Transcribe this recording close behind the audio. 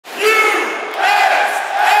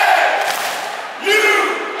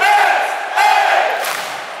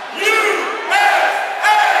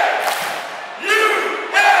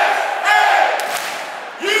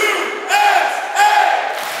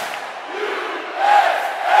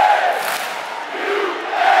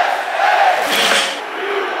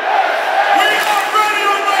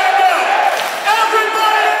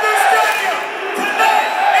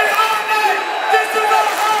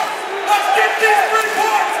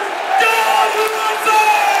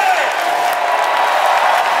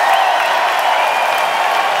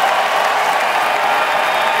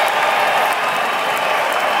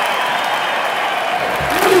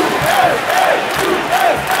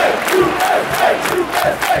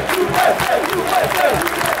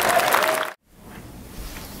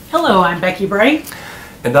Becky Bray.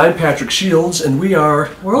 And I'm Patrick Shields, and we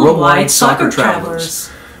are Worldwide Soccer Travelers.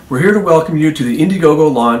 We're here to welcome you to the Indiegogo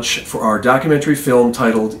launch for our documentary film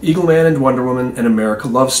titled Eagleman and Wonder Woman, an America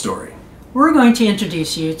Love Story. We're going to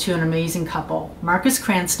introduce you to an amazing couple, Marcus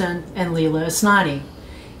Cranston and Leila Esnadi.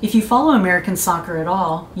 If you follow American soccer at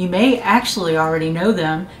all, you may actually already know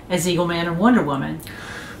them as Eagleman and Wonder Woman.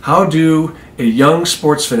 How do a young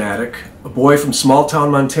sports fanatic, a boy from small-town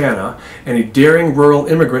Montana, and a daring rural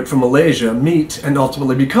immigrant from Malaysia meet and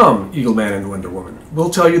ultimately become Eagleman and Wonder Woman? We'll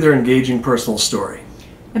tell you their engaging personal story.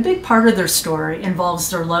 A big part of their story involves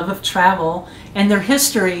their love of travel and their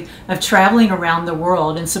history of traveling around the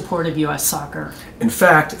world in support of U.S. soccer. In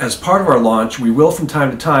fact, as part of our launch, we will from time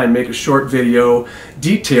to time make a short video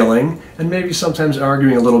detailing and maybe sometimes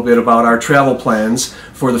arguing a little bit about our travel plans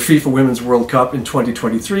for the FIFA Women's World Cup in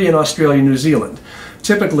 2023 in Australia, New Zealand.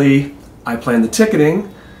 Typically, I plan the ticketing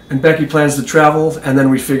and Becky plans the travel, and then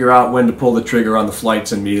we figure out when to pull the trigger on the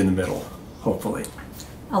flights and meet in the middle, hopefully.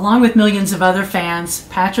 Along with millions of other fans,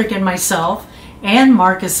 Patrick and myself, and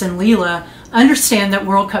Marcus and Leila understand that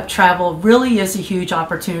World Cup travel really is a huge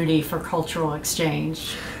opportunity for cultural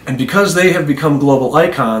exchange. And because they have become global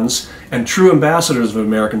icons and true ambassadors of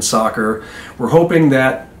American soccer, we're hoping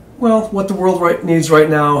that, well, what the world needs right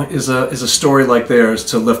now is a story like theirs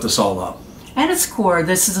to lift us all up. At its core,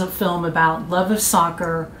 this is a film about love of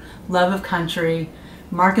soccer, love of country,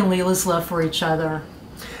 Mark and Leila's love for each other.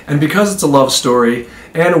 And because it's a love story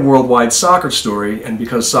and a worldwide soccer story, and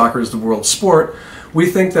because soccer is the world sport, we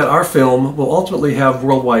think that our film will ultimately have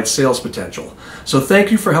worldwide sales potential. So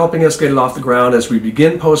thank you for helping us get it off the ground as we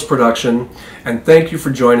begin post-production, and thank you for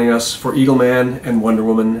joining us for Eagleman and Wonder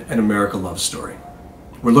Woman, an America Love Story.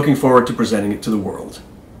 We're looking forward to presenting it to the world.